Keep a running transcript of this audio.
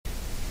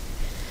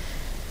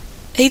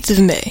8th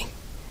of May.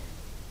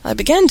 I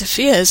began to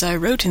fear as I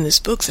wrote in this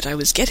book that I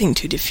was getting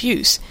too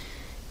diffuse,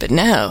 but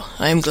now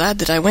I am glad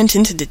that I went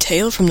into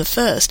detail from the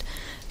first,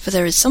 for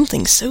there is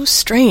something so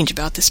strange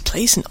about this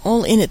place and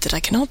all in it that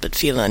I cannot but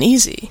feel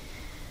uneasy.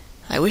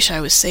 I wish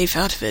I was safe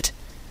out of it,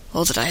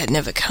 or that I had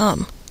never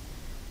come.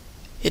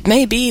 It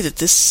may be that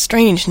this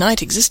strange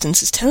night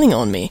existence is telling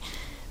on me,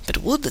 but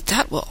would that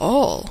that were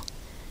all.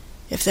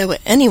 If there were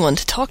anyone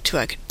to talk to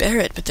I could bear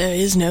it, but there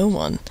is no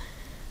one.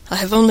 I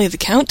have only the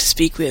Count to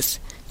speak with,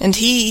 and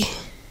he...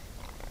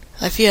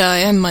 I fear I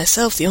am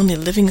myself the only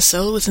living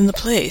soul within the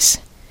place.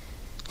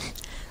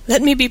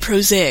 Let me be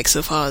prosaic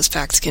so far as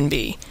facts can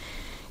be.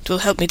 It will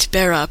help me to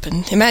bear up,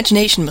 and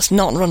imagination must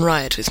not run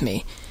riot with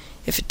me.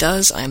 If it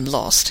does, I am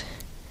lost.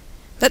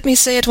 Let me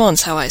say at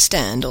once how I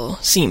stand, or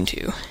seem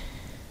to.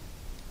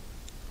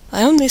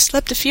 I only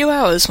slept a few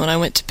hours when I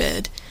went to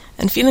bed,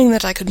 and feeling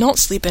that I could not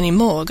sleep any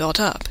more, got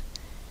up.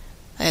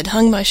 I had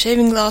hung my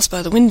shaving-glass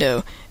by the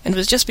window, and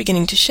was just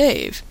beginning to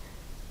shave.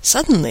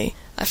 Suddenly,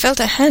 I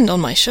felt a hand on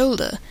my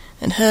shoulder,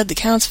 and heard the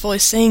Count's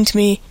voice saying to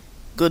me,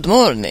 "Good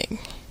morning."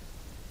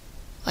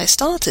 I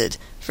started,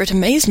 for it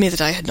amazed me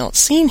that I had not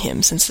seen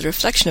him, since the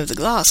reflection of the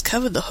glass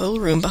covered the whole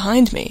room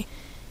behind me.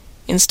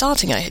 In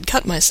starting I had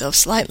cut myself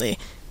slightly,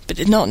 but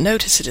did not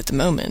notice it at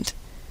the moment.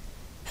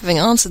 Having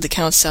answered the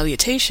Count's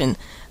salutation,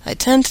 I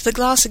turned to the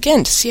glass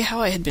again to see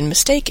how I had been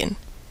mistaken.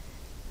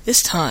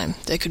 This time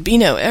there could be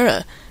no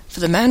error, for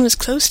the man was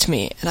close to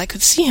me, and I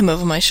could see him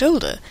over my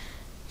shoulder,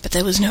 but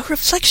there was no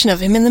reflection of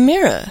him in the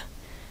mirror.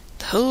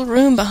 The whole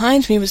room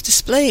behind me was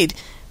displayed,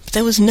 but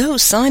there was no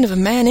sign of a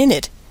man in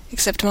it,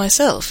 except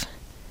myself.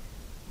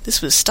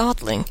 This was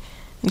startling,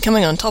 and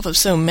coming on top of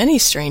so many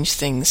strange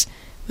things,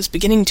 was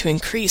beginning to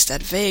increase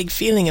that vague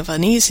feeling of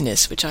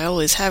uneasiness which I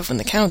always have when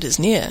the Count is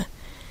near.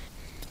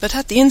 But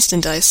at the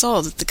instant I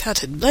saw that the cut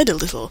had bled a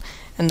little,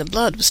 and the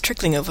blood was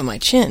trickling over my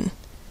chin.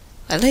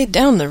 I laid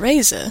down the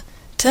razor,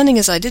 turning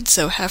as I did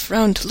so half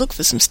round to look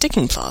for some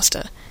sticking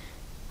plaster.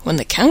 When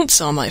the Count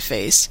saw my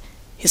face,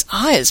 his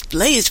eyes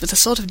blazed with a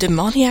sort of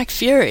demoniac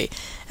fury,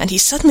 and he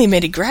suddenly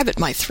made a grab at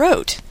my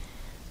throat.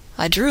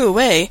 I drew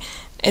away,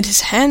 and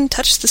his hand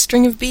touched the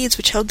string of beads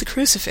which held the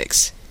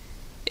crucifix.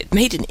 It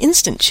made an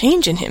instant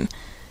change in him,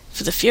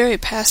 for the fury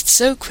passed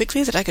so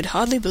quickly that I could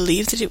hardly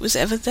believe that it was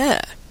ever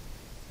there.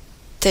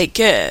 "Take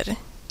care,"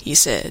 he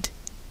said.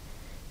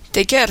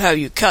 "Take care how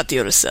you cut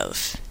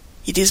yourself.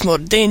 It is more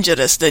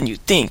dangerous than you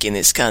think in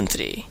this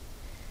country."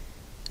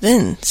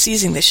 Then,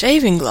 seizing the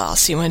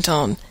shaving-glass, he went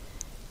on,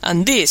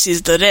 "And this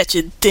is the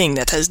wretched thing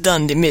that has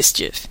done the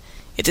mischief.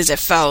 It is a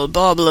foul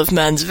bauble of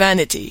man's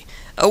vanity.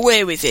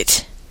 Away with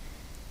it!"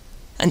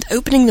 And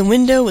opening the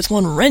window with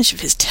one wrench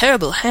of his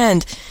terrible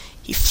hand,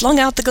 he flung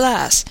out the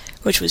glass,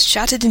 which was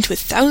shattered into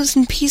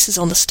 1,000 pieces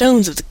on the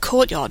stones of the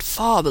courtyard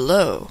far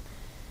below.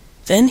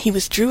 Then he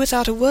withdrew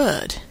without a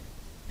word.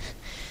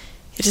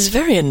 It is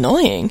very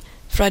annoying,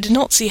 for I do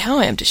not see how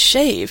I am to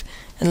shave,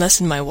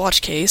 unless in my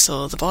watch-case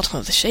or the bottom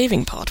of the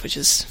shaving-pot, which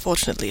is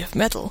fortunately of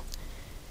metal.